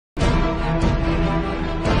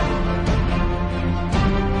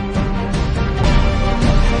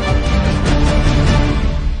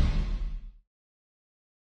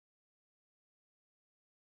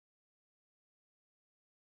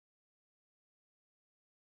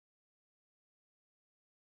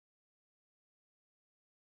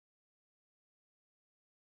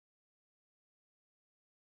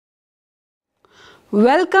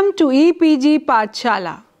Welcome to EPG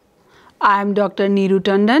Pathshala. I am Dr. Neeru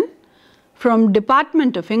Tandon from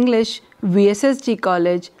Department of English, VSSG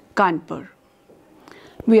College, Kanpur.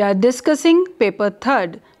 We are discussing paper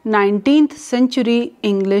 3rd, 19th century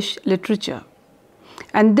English literature.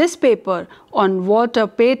 And this paper on Walter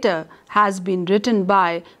Pater has been written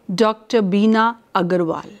by Dr. Beena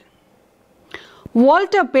Agarwal.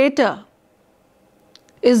 Walter Pater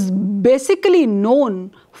is basically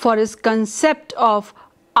known for his concept of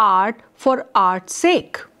art for art's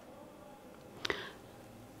sake.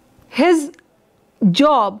 His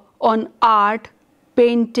job on art,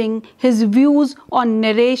 painting, his views on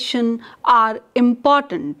narration are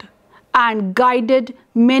important and guided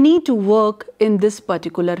many to work in this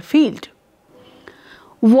particular field.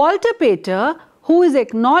 Walter Pater, who is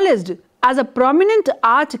acknowledged as a prominent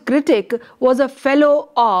art critic, was a fellow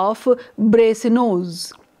of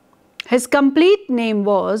Brasenose. His complete name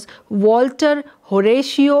was Walter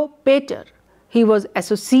Horatio Pater. He was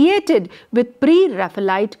associated with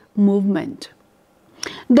pre-Raphaelite movement.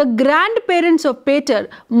 The grandparents of Pater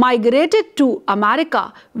migrated to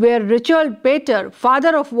America, where Richard Pater,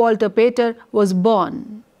 father of Walter Pater, was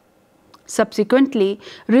born. Subsequently,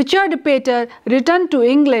 Richard Pater returned to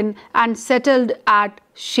England and settled at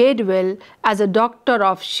Shadwell as a doctor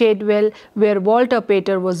of Shadwell, where Walter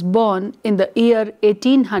Pater was born in the year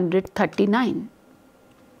 1839.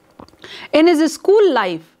 In his school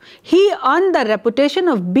life, he earned the reputation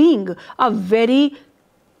of being a very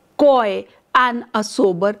coy and a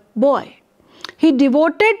sober boy. He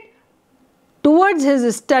devoted towards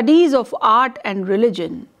his studies of art and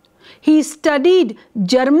religion. He studied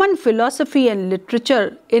German philosophy and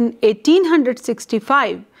literature in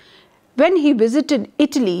 1865 when he visited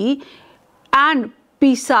Italy, and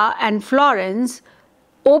Pisa and Florence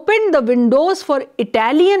opened the windows for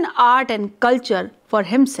Italian art and culture for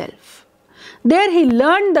himself. There he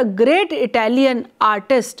learned the great Italian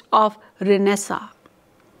artist of Renaissance.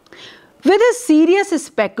 With his serious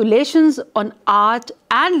speculations on art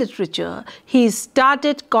and literature, he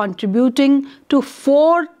started contributing to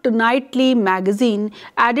Fortnightly magazine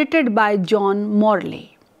edited by John Morley.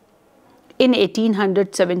 In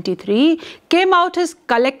 1873 came out his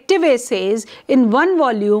collective essays in one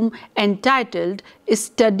volume entitled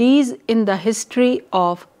Studies in the History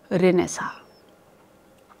of Renaissance.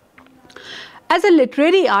 As a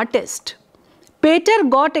literary artist, Pater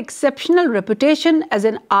got exceptional reputation as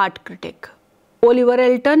an art critic. Oliver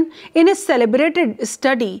Elton, in his celebrated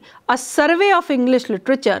study, A Survey of English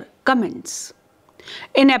Literature, comments,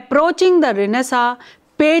 "In approaching the Renaissance,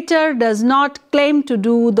 Pater does not claim to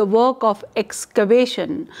do the work of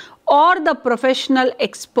excavation or the professional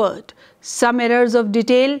expert. Some errors of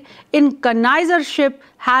detail in connoisseurship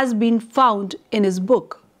has been found in his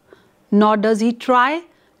book. Nor does he try,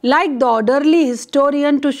 like the orderly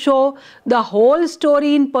historian, to show the whole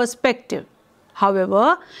story in perspective.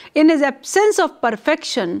 However, in his absence of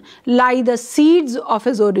perfection lie the seeds of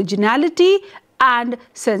his originality and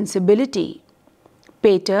sensibility."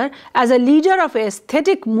 Pater, as a leader of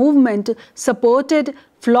aesthetic movement, supported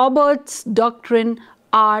Flaubert's doctrine,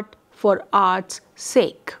 art for art's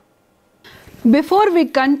sake. Before we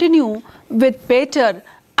continue with Pater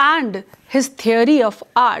and his theory of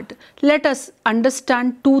art, let us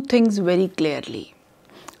understand two things very clearly.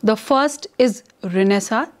 The first is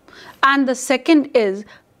Renaissance, and the second is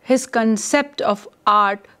his concept of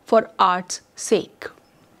art for art's sake.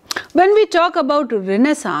 When we talk about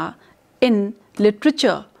Renaissance in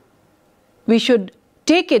literature, we should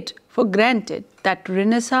take it for granted that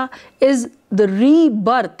Renaissance is the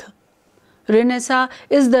rebirth. Renaissance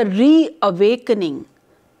is the reawakening.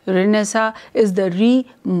 Renaissance is the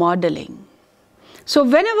remodeling. So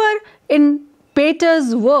whenever in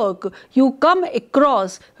Pater's work you come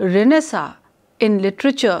across Renaissance in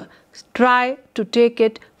literature, try to take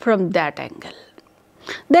it from that angle.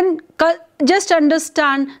 Then just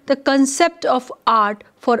understand the concept of art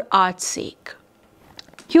for art's sake.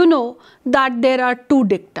 You know that there are two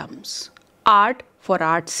dictums: art for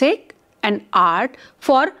art's sake and art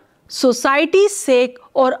for society's sake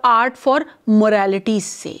or art for morality's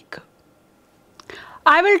sake.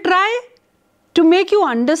 I will try to make you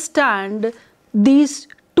understand these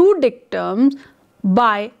two dictums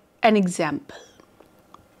by an example.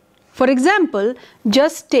 For example,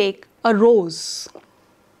 just take a rose.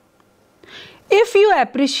 If you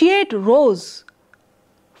appreciate rose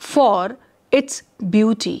for its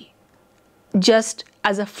beauty, just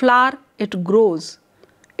as a flower it grows,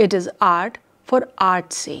 it is art for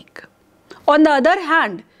art's sake. On the other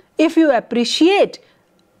hand, if you appreciate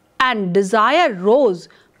and desire rose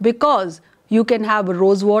because You can have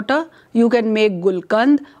rose water, you can make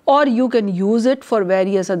gulkand, or you can use it for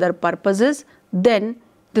various other purposes. Then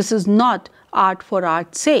this is not art for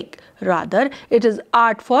art's sake. Rather, it is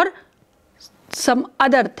art for some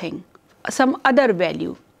other thing, some other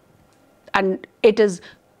value. And it is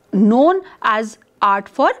known as art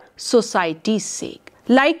for society's sake.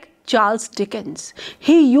 Like Charles Dickens,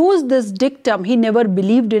 he used this dictum. He never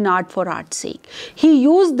believed in art for art's sake. He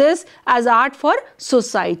used this as art for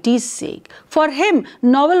society's sake. For him,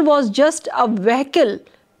 novel was just a vehicle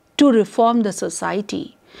to reform the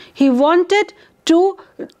society. He wanted to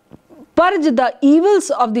purge the evils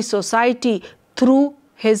of the society through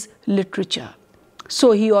his literature.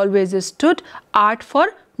 So he always stood art for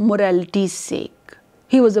morality's sake.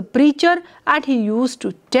 He was a preacher and he used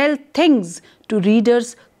to tell things to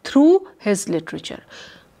readers through his literature.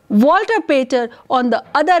 Walter Pater, on the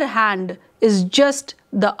other hand, is just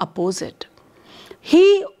the opposite.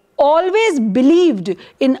 He always believed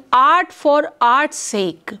in art for art's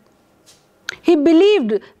sake. He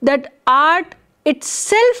believed that art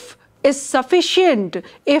itself is sufficient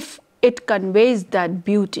if it conveys that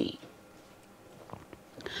beauty.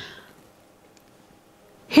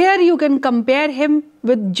 Here you can compare him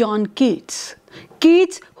with John Keats.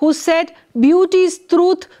 Keats, who said, "Beauty is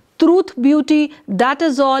truth, truth beauty, that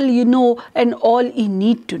is all you know and all you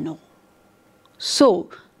need to know." So,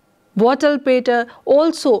 Walter Pater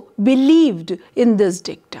also believed in this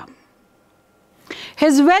dictum.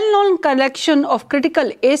 His well-known collection of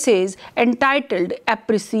critical essays entitled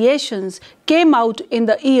Appreciations came out in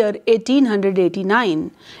the year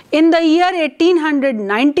 1889. In the year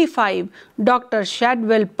 1895, Dr.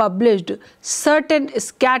 Shadwell published certain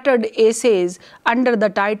scattered essays under the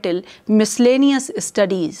title Miscellaneous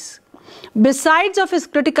Studies. Besides of his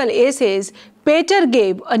critical essays, Pater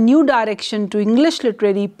gave a new direction to English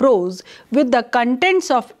literary prose with the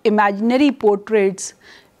contents of imaginary portraits.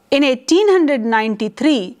 In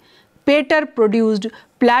 1893, Pater produced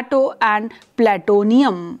Plato and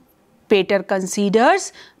Platonium. Pater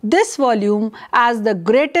considers this volume as the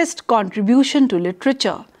greatest contribution to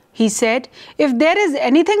literature. He said, "If there is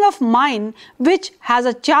anything of mine which has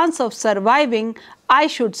a chance of surviving, I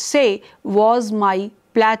should say was my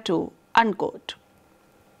Plato." Unquote.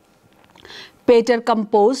 Pater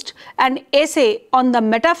composed an essay on the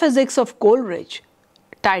metaphysics of Coleridge,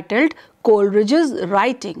 titled Coleridge's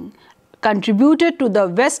Writing, contributed to the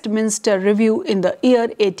Westminster Review in the year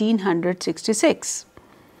 1866.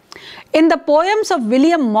 In the poems of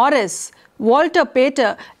William Morris, Walter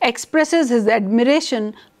Pater expresses his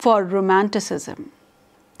admiration for Romanticism.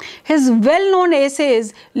 His well-known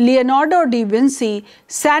essays Leonardo da Vinci,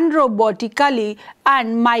 Sandro Botticelli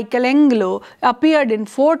and Michelangelo appeared in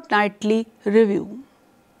Fortnightly Review.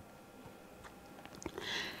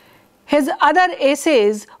 His other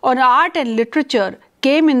essays on art and literature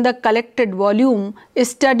came in the collected volume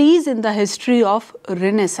Studies in the History of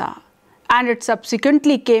Renaissance, and it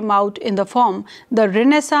subsequently came out in the form The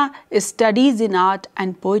Renaissance Studies in Art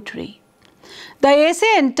and Poetry. The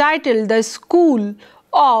essay entitled The School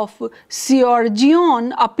of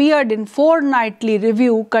Sciorgione appeared in Fortnightly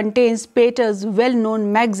Review contains Pater's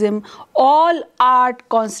well-known maxim, "All art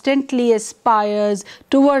constantly aspires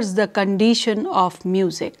towards the condition of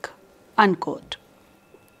music." Unquote.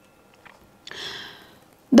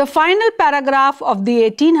 The final paragraph of the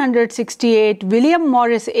 1868 William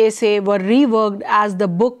Morris essay were reworked as the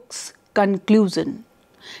book's conclusion.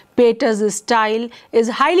 Pater's style is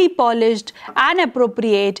highly polished and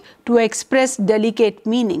appropriate to express delicate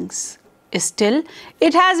meanings. Still,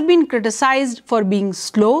 it has been criticized for being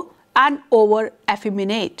slow and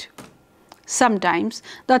over-effeminate. Sometimes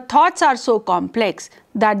the thoughts are so complex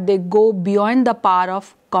that they go beyond the power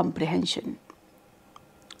of comprehension.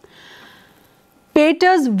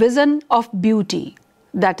 Pater's vision of beauty,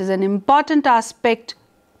 that is an important aspect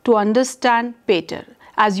to understand Pater.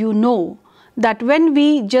 As you know, that when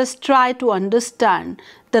we just try to understand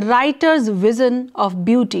the writer's vision of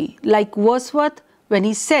beauty, like Wordsworth when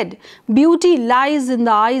he said, "Beauty lies in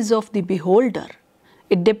the eyes of the beholder."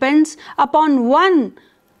 It depends upon one,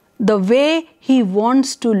 the way he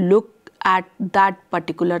wants to look at that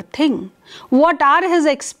particular thing. What are his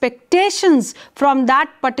expectations from that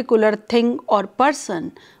particular thing or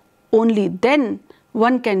person? Only then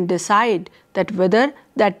one can decide that whether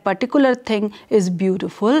that particular thing is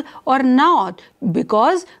beautiful or not,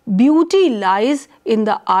 because beauty lies in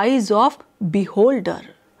the eyes of beholder.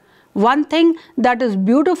 One thing that is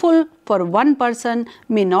beautiful for one person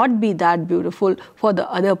may not be that beautiful for the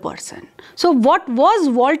other person. So what was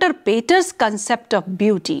Walter Pater's concept of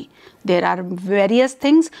beauty? There are various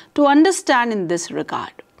things to understand in this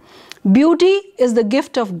regard. Beauty is the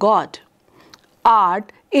gift of God.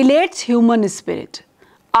 Art elates human spirit.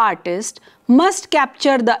 Artist must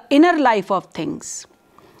capture the inner life of things.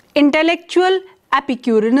 Intellectual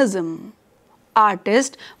Epicureanism.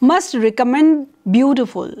 Artist must recommend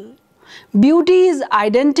beautiful. Beauty is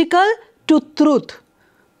identical to truth.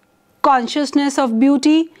 Consciousness of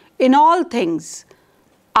beauty in all things.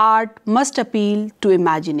 Art must appeal to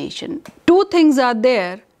imagination. Two things are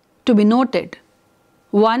there to be noted.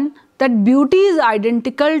 One, that beauty is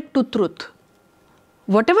identical to truth.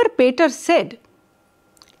 Whatever Pater said,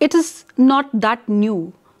 it is not that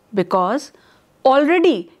new because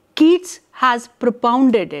already Keats has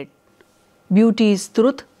propounded it. Beauty is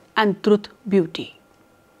truth and truth beauty.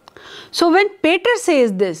 So when Pater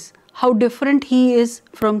says this, how different he is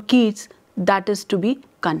from Keats, that is to be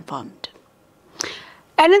confirmed.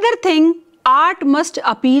 Another thing, art must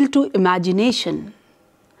appeal to imagination.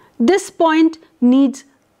 This point needs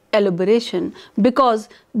elaboration because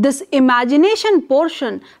this imagination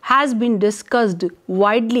portion has been discussed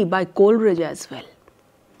widely by Coleridge as well.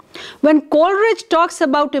 When Coleridge talks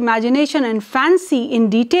about imagination and fancy in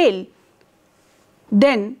detail,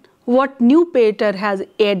 then what new Pater has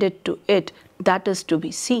added to it, that is to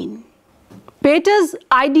be seen. Pater's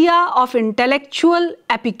idea of intellectual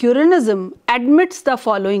Epicureanism admits the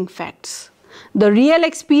following facts. The real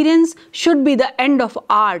experience should be the end of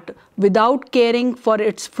art without caring for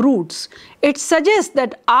its fruits. It suggests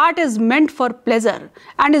that art is meant for pleasure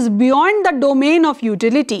and is beyond the domain of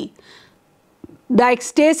utility. The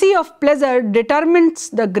ecstasy of pleasure determines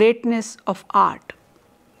the greatness of art.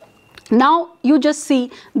 Now you just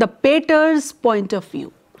see the Pater's point of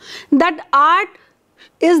view, that art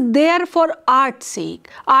is there for art's sake.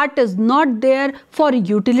 Art is not there for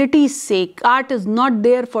utility's sake. Art is not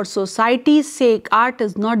there for society's sake. Art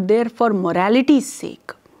is not there for morality's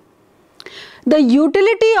sake. The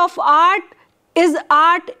utility of art is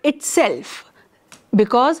art itself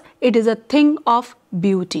because it is a thing of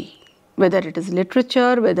beauty, whether it is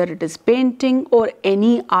literature, whether it is painting or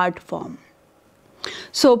any art form.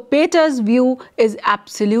 So Pater's view is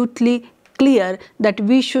absolutely clear that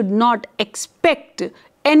we should not expect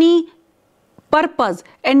any purpose,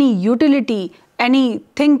 any utility,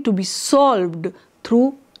 anything to be solved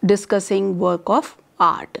through discussing work of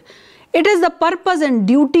art. It is the purpose and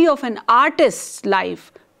duty of an artist's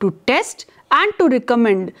life to test and to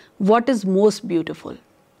recommend what is most beautiful.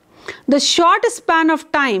 The short span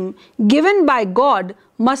of time given by God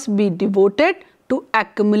must be devoted to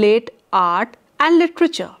accumulate art and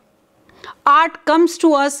literature. Art comes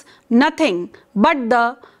to us nothing but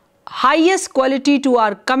the highest quality to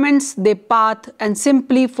our comments they path and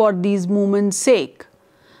simply for these moments' sake.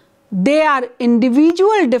 They are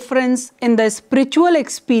individual difference in the spiritual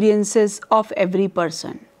experiences of every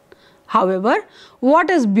person. However,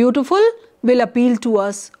 what is beautiful will appeal to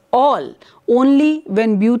us all only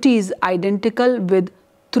when beauty is identical with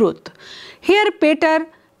truth. Here Pater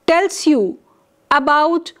tells you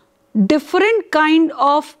about different kind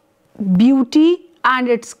of beauty and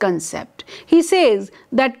its concept. He says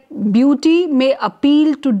that beauty may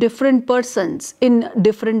appeal to different persons in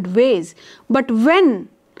different ways, but when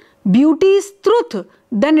beauty is truth,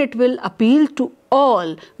 then it will appeal to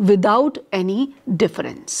all without any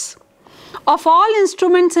difference. Of all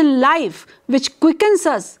instruments in life which quickens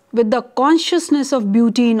us with the consciousness of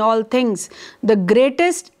beauty in all things, the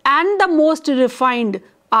greatest and the most refined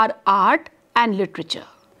are art and literature.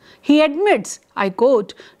 He admits, I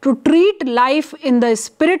quote, to treat life in the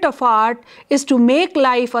spirit of art is to make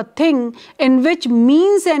life a thing in which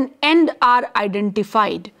means and end are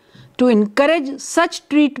identified. To encourage such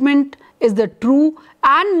treatment is the true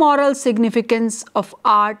and moral significance of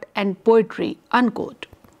art and poetry, unquote.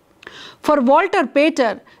 For Walter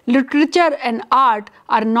Pater, literature and art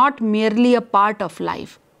are not merely a part of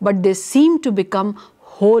life, but they seem to become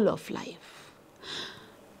whole of life.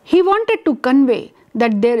 He wanted to convey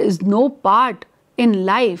that there is no part in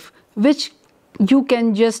life which you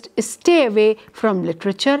can just stay away from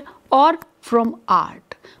literature or from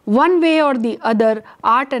art. One way or the other,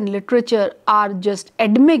 art and literature are just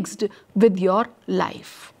admixed with your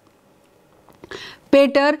life.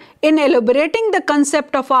 Pater, in elaborating the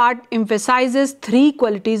concept of art, emphasizes three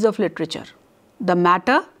qualities of literature: the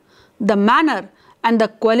matter, the manner, and the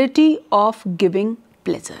quality of giving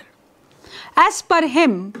pleasure. As per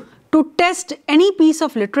him, to test any piece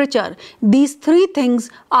of literature, these three things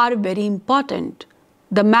are very important: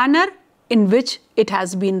 the manner in which it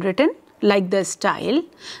has been written, like the style;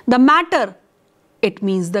 the matter, it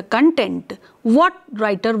means the content, what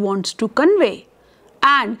writer wants to convey;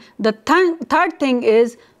 and the third thing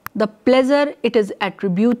is the pleasure it is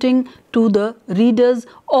attributing to the readers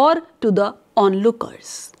or to the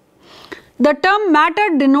onlookers. The term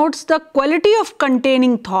matter denotes the quality of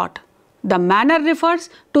containing thought. The manner refers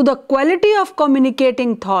to the quality of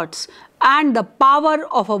communicating thoughts and the power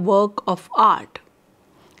of a work of art.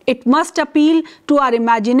 It must appeal to our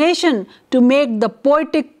imagination to make the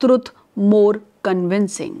poetic truth more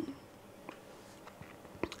convincing.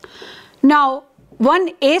 Now,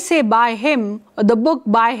 one essay by him, the book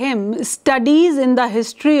by him, Studies in the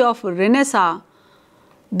History of Renaissance.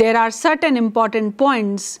 There are certain important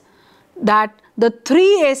points that the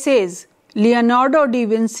three essays, Leonardo da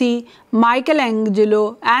Vinci,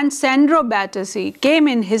 Michelangelo and Sandro Battisti, came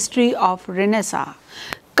in History of Renaissance.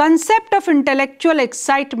 Concept of intellectual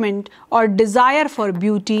excitement or desire for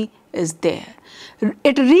beauty is there.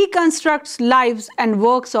 It reconstructs lives and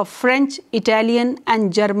works of French, Italian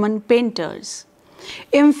and German painters.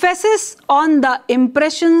 Emphasis on the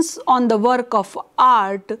impressions on the work of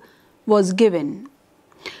art was given.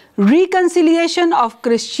 Reconciliation of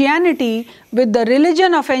Christianity with the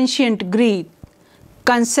religion of ancient Greek.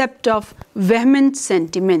 Concept of vehement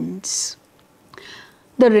sentiments.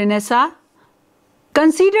 The Renaissance,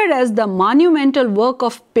 considered as the monumental work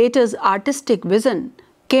of Pater's artistic vision,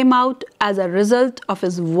 came out as a result of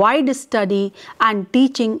his wide study and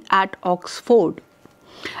teaching at Oxford,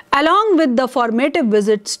 along with the formative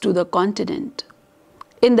visits to the continent.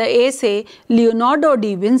 In the essay, Leonardo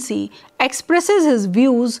da Vinci expresses his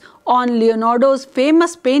views on Leonardo's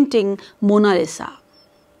famous painting Mona Lisa.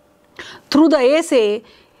 Through the essay,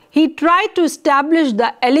 he tried to establish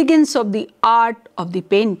the elegance of the art of the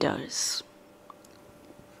painters.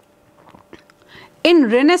 In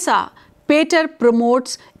Renaissance, Pater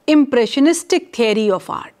promotes impressionistic theory of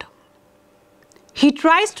art. He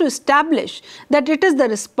tries to establish that it is the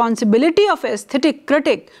responsibility of an aesthetic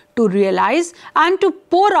critic to realize and to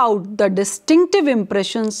pour out the distinctive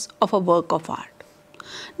impressions of a work of art.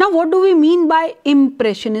 Now, what do we mean by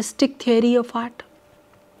impressionistic theory of art?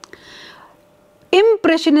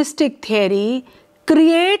 Impressionistic theory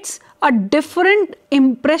creates a different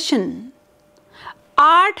impression.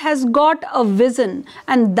 Art has got a vision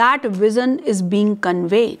and that vision is being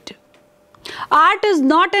conveyed. Art is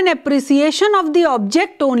not an appreciation of the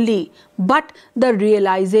object only, but the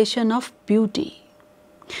realization of beauty.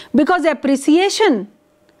 Because appreciation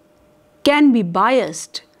can be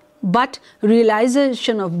biased, but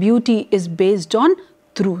realization of beauty is based on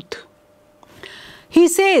truth. He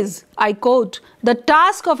says, I quote, "The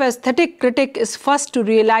task of aesthetic critic is first to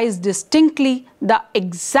realize distinctly the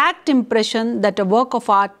exact impression that a work of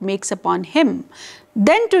art makes upon him,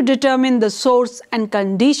 then to determine the source and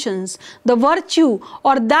conditions, the virtue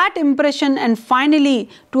or that impression, and finally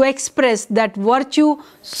to express that virtue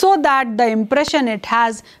so that the impression it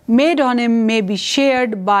has made on him may be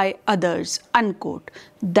shared by others." Unquote.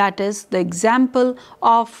 That is the example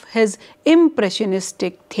of his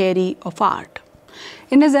impressionistic theory of art.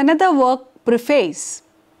 In his another work, Preface,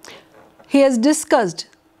 he has discussed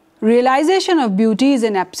realization of beauty is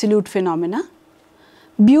an absolute phenomena.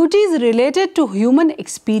 Beauty is related to human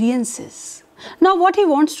experiences. Now, what he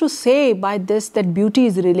wants to say by this, that beauty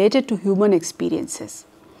is related to human experiences,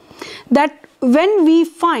 that when we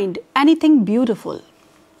find anything beautiful,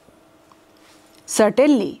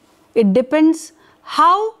 certainly it depends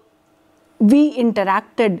how we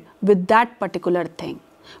interacted with that particular thing,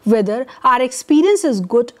 whether our experience is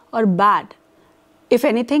good or bad. If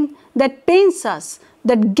anything that pains us,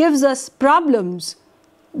 that gives us problems,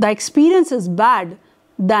 the experience is bad,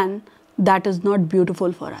 then that is not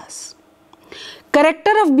beautiful for us.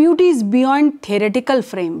 Character of beauty is beyond theoretical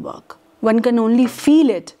framework. One can only feel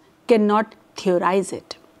it, cannot theorize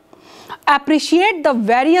it. Appreciate the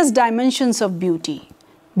various dimensions of beauty.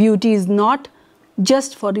 Beauty is not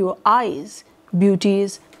just for your eyes. Beauty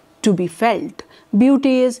is to be felt.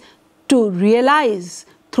 Beauty is to realize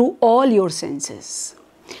through all your senses.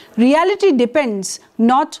 Reality depends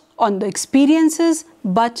not on the experiences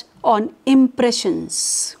but on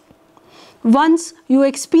impressions. Once you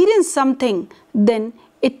experience something, then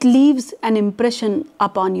it leaves an impression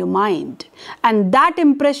upon your mind, and that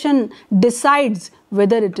impression decides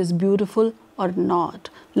whether it is beautiful or not.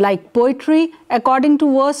 Like poetry, according to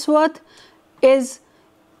Wordsworth, is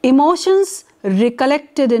emotions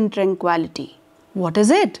recollected in tranquility. What is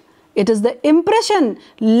it? It is the impression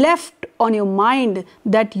left on your mind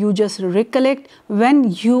that you just recollect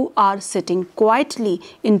when you are sitting quietly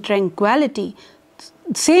in tranquility.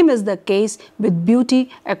 Same is the case with beauty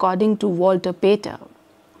according to Walter Pater.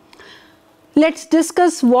 Let's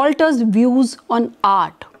discuss Walter's views on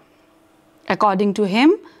art. According to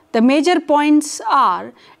him, the major points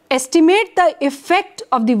are: estimate the effect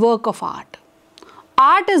of the work of art.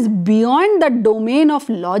 Art is beyond the domain of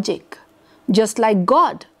logic, just like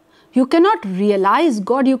God. You cannot realize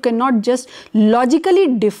God. You cannot just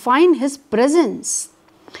logically define His presence.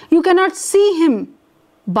 You cannot see Him,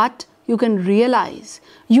 but you can realize.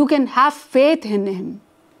 You can have faith in Him.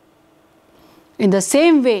 In the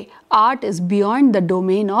same way, art is beyond the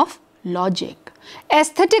domain of logic.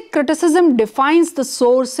 Aesthetic criticism defines the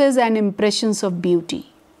sources and impressions of beauty.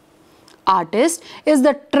 Artist is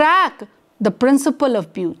the track, the principle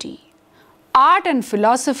of beauty. Art and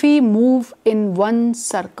philosophy move in one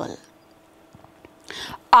circle.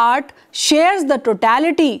 Art shares the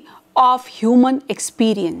totality of human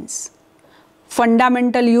experience.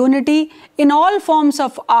 Fundamental unity in all forms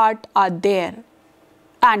of art are there.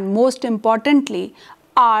 And most importantly,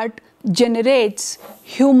 art generates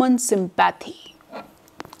human sympathy.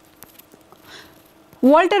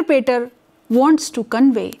 Walter Pater wants to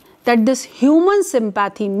convey that this human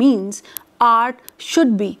sympathy means art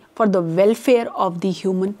should be for the welfare of the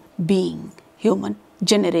human being, human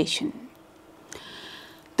generation.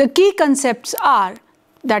 The key concepts are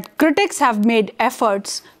that critics have made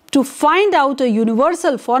efforts to find out a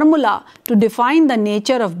universal formula to define the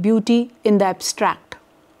nature of beauty in the abstract.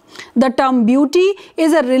 The term beauty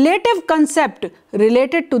is a relative concept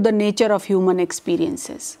related to the nature of human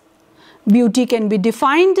experiences. Beauty can be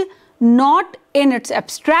defined not in its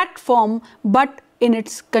abstract form but in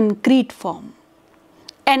its concrete form.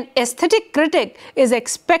 An aesthetic critic is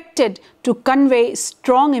expected to convey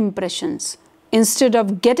strong impressions instead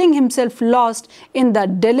of getting himself lost in the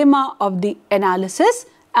dilemma of the analysis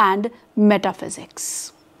and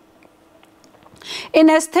metaphysics. In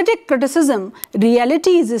aesthetic criticism,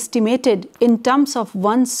 reality is estimated in terms of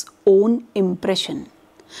one's own impression.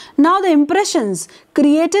 Now, the impressions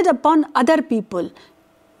created upon other people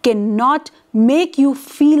cannot make you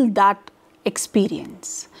feel that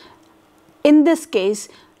experience. In this case,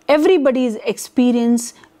 everybody's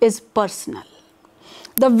experience is personal.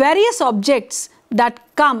 The various objects that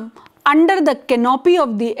come under the canopy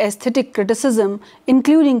of the aesthetic criticism,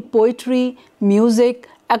 including poetry, music,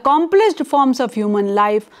 accomplished forms of human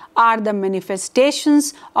life, are the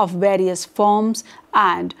manifestations of various forms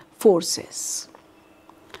and forces.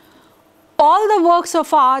 All the works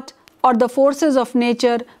of art or the forces of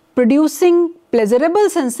nature producing pleasurable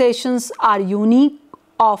sensations are unique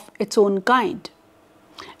of its own kind.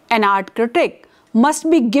 An art critic must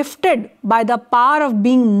be gifted by the power of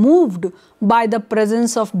being moved by the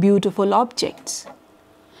presence of beautiful objects.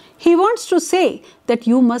 He wants to say that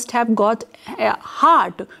you must have got a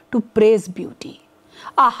heart to praise beauty.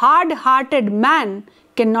 A hard-hearted man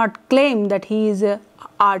cannot claim that he is an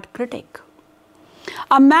art critic.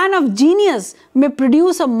 A man of genius may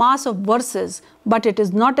produce a mass of verses, but it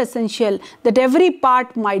is not essential that every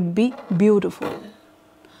part might be beautiful.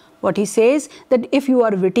 What he says that if you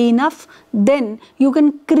are witty enough, then you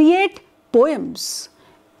can create poems.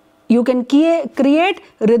 You can create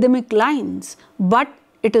rhythmic lines, but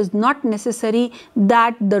it is not necessary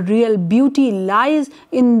that the real beauty lies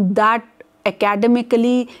in that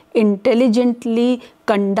academically, intelligently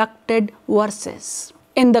conducted verses.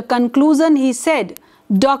 In the conclusion, he said,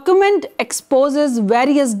 document exposes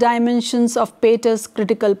various dimensions of Pater's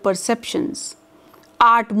critical perceptions.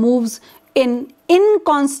 Art moves in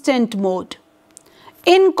inconstant mode.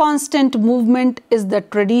 Inconstant movement is the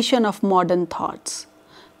tradition of modern thoughts.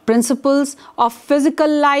 Principles of physical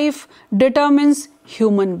life determines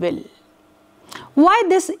human will. Why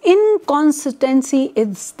this inconsistency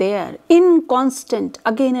is there? Inconstant,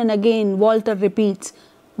 again and again, Walter repeats.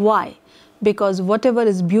 Why? Because whatever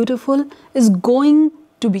is beautiful is going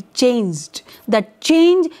to be changed. That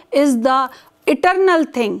change is the eternal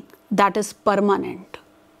thing that is permanent.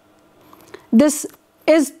 This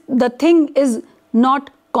is the thing is not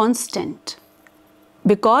constant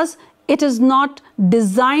because it is not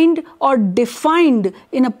designed or defined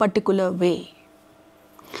in a particular way.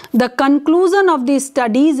 The conclusion of these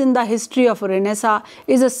studies in the history of Renaissance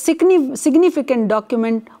is a significant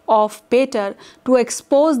document of Pater to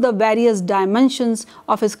expose the various dimensions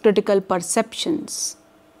of his critical perceptions.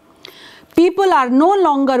 People are no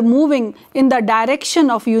longer moving in the direction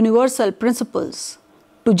of universal principles.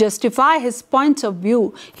 To justify his points of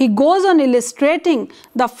view, he goes on illustrating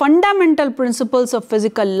the fundamental principles of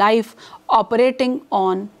physical life operating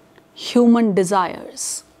on human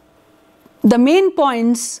desires. The main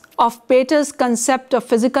points of Pater's concept of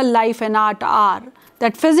physical life and art are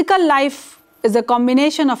that physical life is a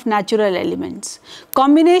combination of natural elements.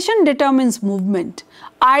 Combination determines movement.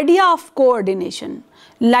 Idea of coordination.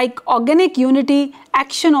 Like organic unity,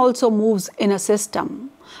 action also moves in a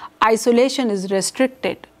system. Isolation is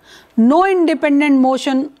restricted. No independent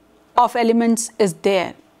motion of elements is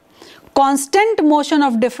there. Constant motion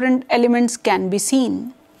of different elements can be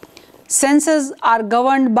seen. Senses are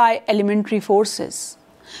governed by elementary forces.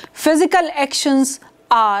 Physical actions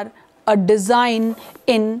are a design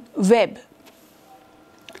in web.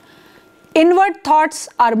 Inward thoughts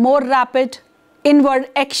are more rapid. Inward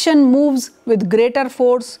action moves with greater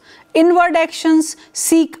force. Inward actions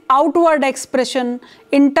seek outward expression.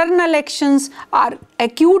 Internal actions are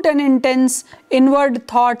acute and intense. Inward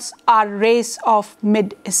thoughts are race of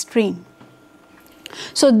midstream.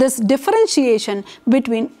 So this differentiation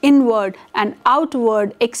between inward and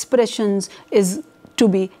outward expressions is to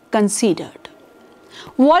be considered.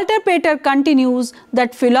 Walter Pater continues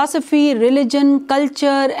that philosophy, religion,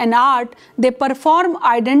 culture and art, they perform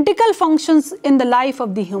identical functions in the life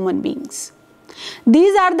of the human beings.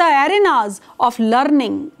 These are the arenas of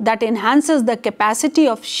learning that enhances the capacity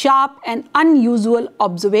of sharp and unusual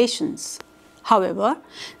observations. However,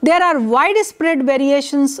 there are widespread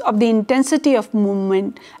variations of the intensity of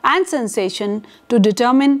movement and sensation to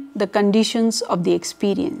determine the conditions of the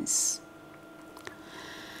experience.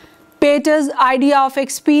 Pater's idea of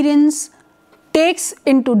experience takes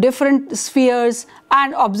into different spheres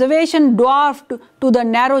and observation dwarfed to the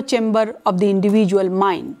narrow chamber of the individual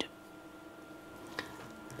mind.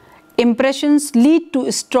 Impressions lead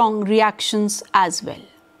to strong reactions as well.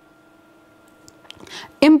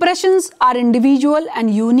 Impressions are individual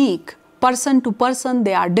and unique. Person to person,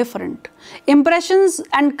 they are different. Impressions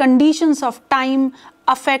and conditions of time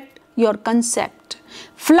affect your concept.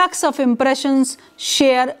 Flux of impressions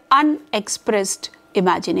share unexpressed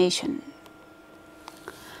imagination.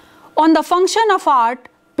 On the function of art,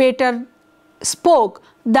 Pater spoke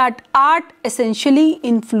that art essentially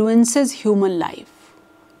influences human life.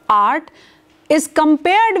 Art is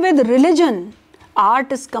compared with religion.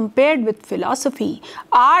 Art is compared with philosophy.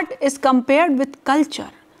 Art is compared with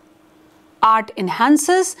culture. Art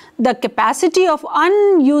enhances the capacity of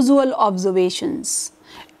unusual observations.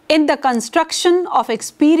 In the construction of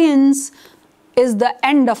experience is the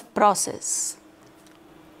end of process.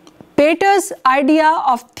 Pater's idea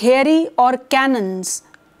of theory or canons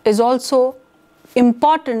is also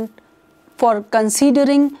important for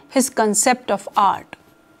considering his concept of art.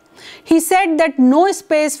 He said that no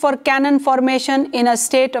space for canon formation in a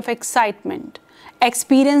state of excitement.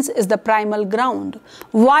 Experience is the primal ground.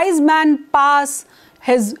 Wise men pass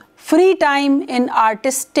his free time in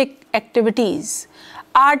artistic activities.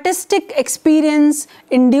 Artistic experience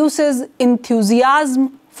induces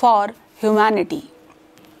enthusiasm for humanity.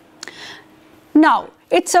 Now,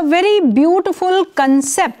 it's a very beautiful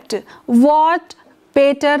concept what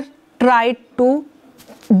Pater tried to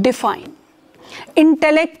define.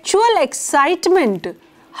 Intellectual excitement,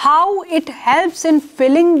 how it helps in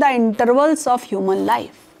filling the intervals of human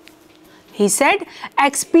life. He said,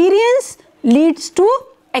 experience leads to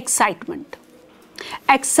excitement.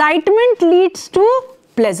 Excitement leads to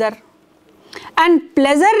pleasure. And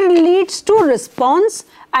pleasure leads to response.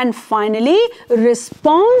 And finally,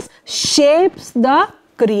 response shapes the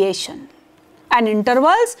creation. And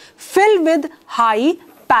intervals fill with high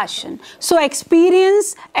passion. So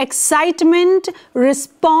experience, excitement,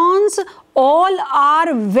 response, all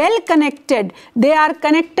are well connected. They are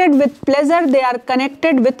connected with pleasure, they are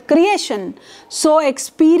connected with creation. So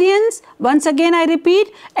experience, once again I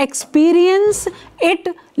repeat, experience, it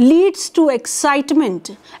leads to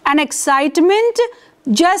excitement. And excitement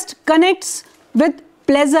just connects with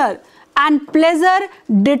pleasure. And pleasure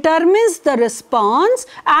determines the response,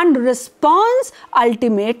 and response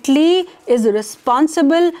ultimately is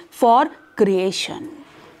responsible for creation.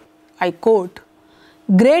 I quote,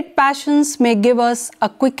 "Great passions may give us a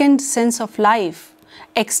quickened sense of life,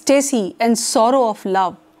 ecstasy and sorrow of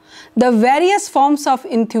love, the various forms of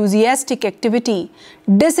enthusiastic activity,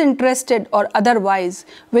 disinterested or otherwise,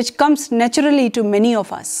 which comes naturally to many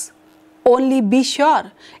of us. Only be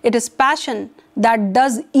sure it is passion that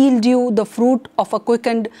does yield you the fruit of a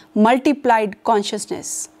quickened, multiplied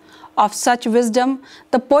consciousness. Of such wisdom,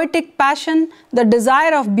 the poetic passion, the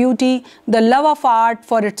desire of beauty, the love of art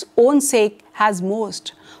for its own sake has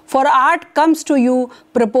most. For art comes to you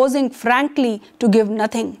proposing frankly to give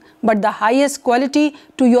nothing but the highest quality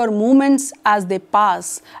to your moments as they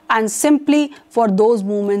pass, and simply for those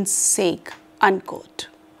moments' sake." Unquote.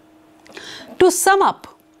 To sum up,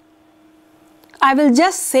 I will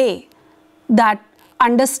just say that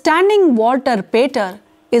understanding Walter Pater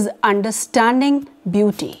is understanding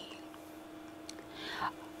beauty.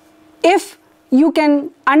 If you can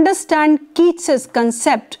understand Keats's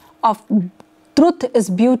concept of truth is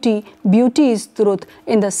beauty, beauty is truth,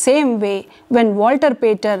 in the same way when Walter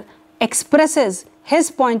Pater expresses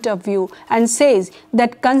his point of view and says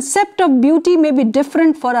that concept of beauty may be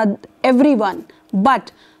different for everyone,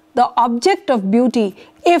 but the object of beauty,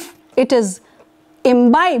 if it is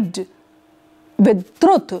imbibed with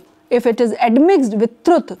truth, if it is admixed with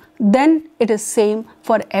truth, then it is same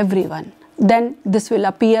for everyone. Then this will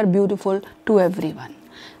appear beautiful to everyone.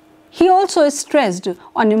 He also stressed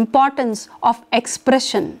on importance of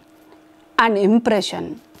expression and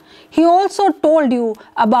impression. He also told you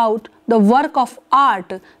about the work of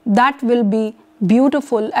art that will be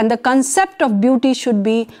beautiful, and the concept of beauty should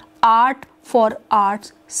be art for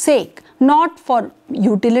art's sake, not for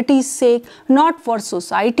utility's sake, not for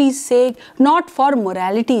society's sake, not for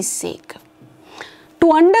morality's sake.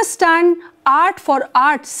 To understand art for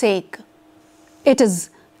art's sake, it is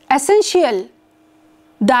essential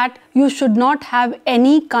that you should not have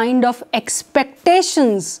any kind of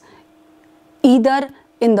expectations, either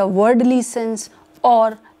in the worldly sense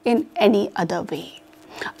or in any other way.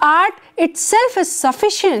 Art itself is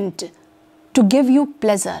sufficient to give you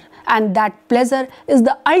pleasure, and that pleasure is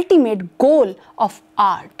the ultimate goal of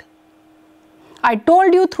art. I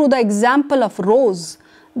told you through the example of rose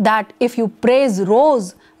that if you praise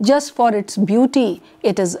rose just for its beauty,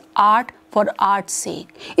 it is art for art's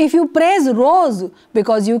sake. If you praise rose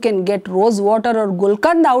because you can get rose water or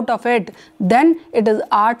gulkand out of it, then it is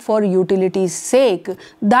art for utility's sake.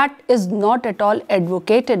 That is not at all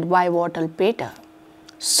advocated by Walter Pater.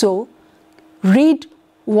 So, read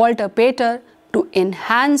Walter Pater to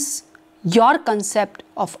enhance your concept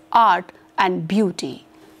of art and beauty.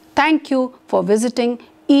 Thank you for visiting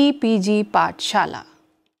EPG Pathshala.